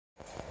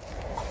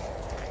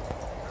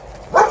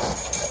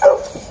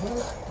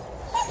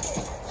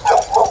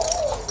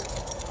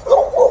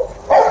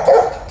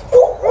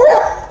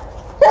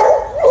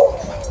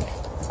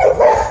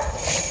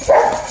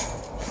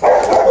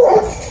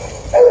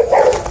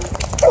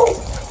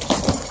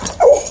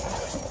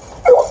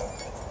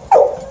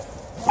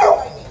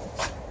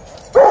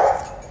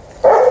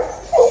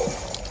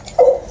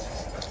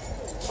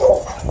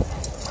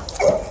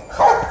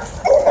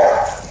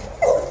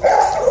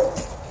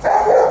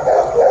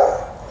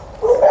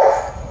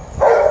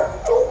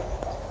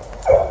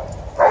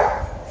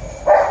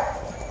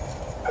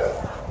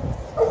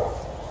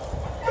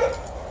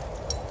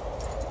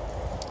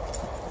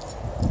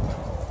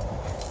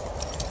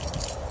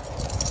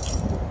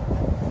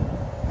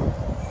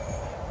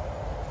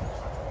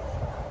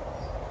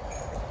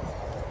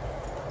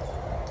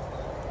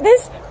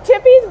This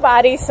Tippy's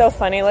body's so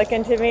funny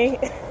looking to me.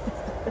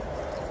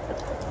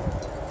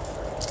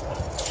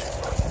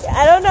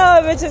 I don't know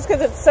if it's just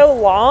because it's so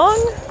long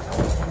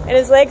and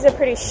his legs are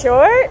pretty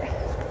short.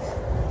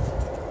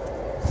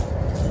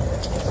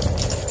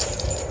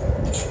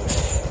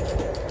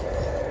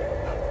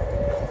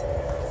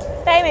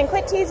 Diamond,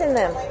 quit teasing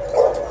them.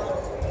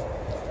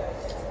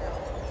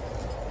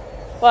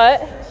 What?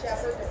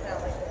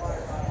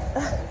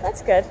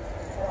 That's good.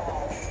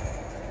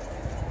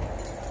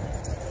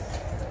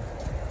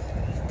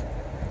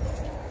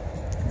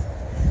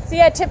 So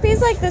yeah,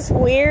 Tippy's like this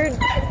weird,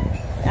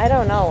 I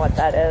don't know what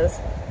that is.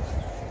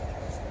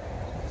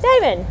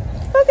 Diamond,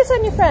 focus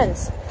on your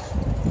friends.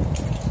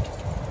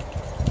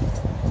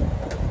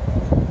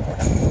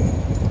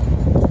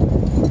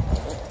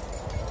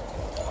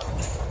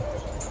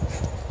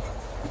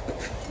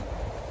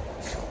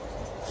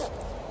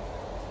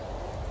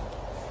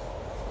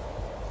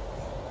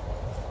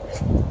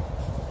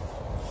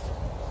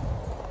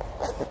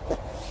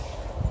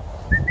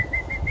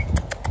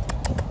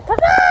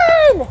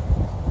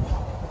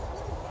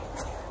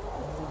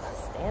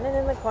 Standing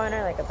in the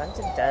corner like a bunch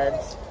of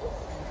duds.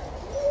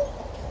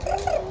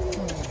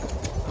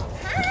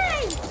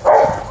 Hi!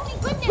 Oh my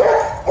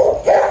goodness!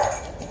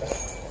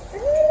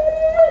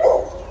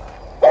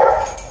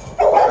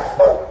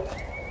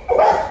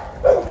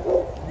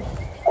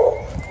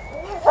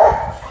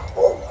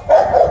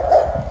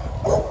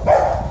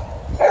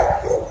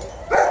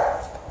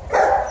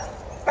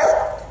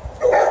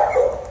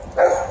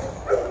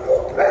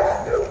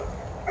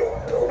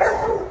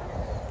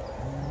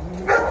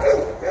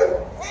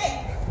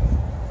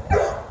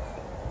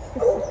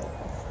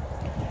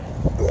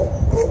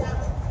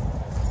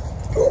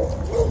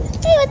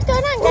 Hey, what's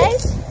going on,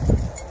 guys?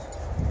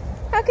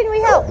 How can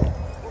we help?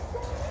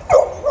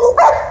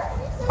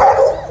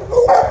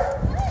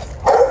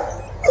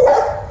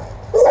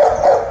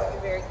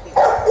 Very cute.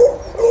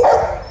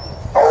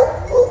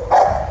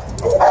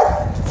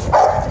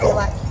 A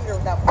lot cuter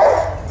without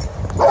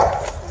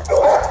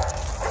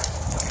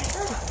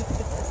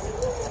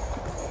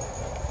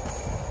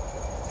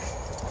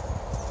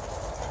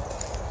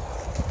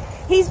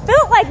He's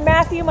built like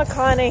Matthew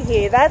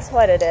McConaughey. That's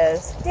what it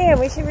is. Damn,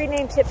 we should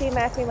rename Tippy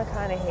Matthew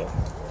McConaughey.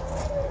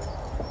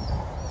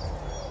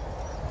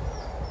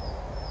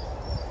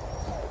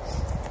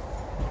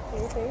 Can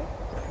you see?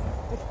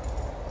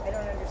 I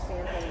don't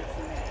understand how you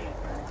see Matthew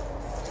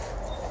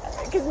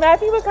McConaughey. Because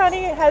Matthew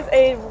McConaughey has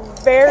a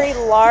very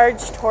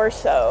large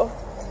torso.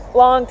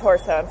 Long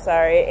torso, I'm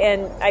sorry.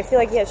 And I feel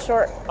like he has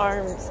short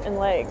arms and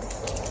legs.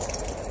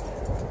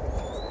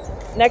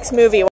 Next movie.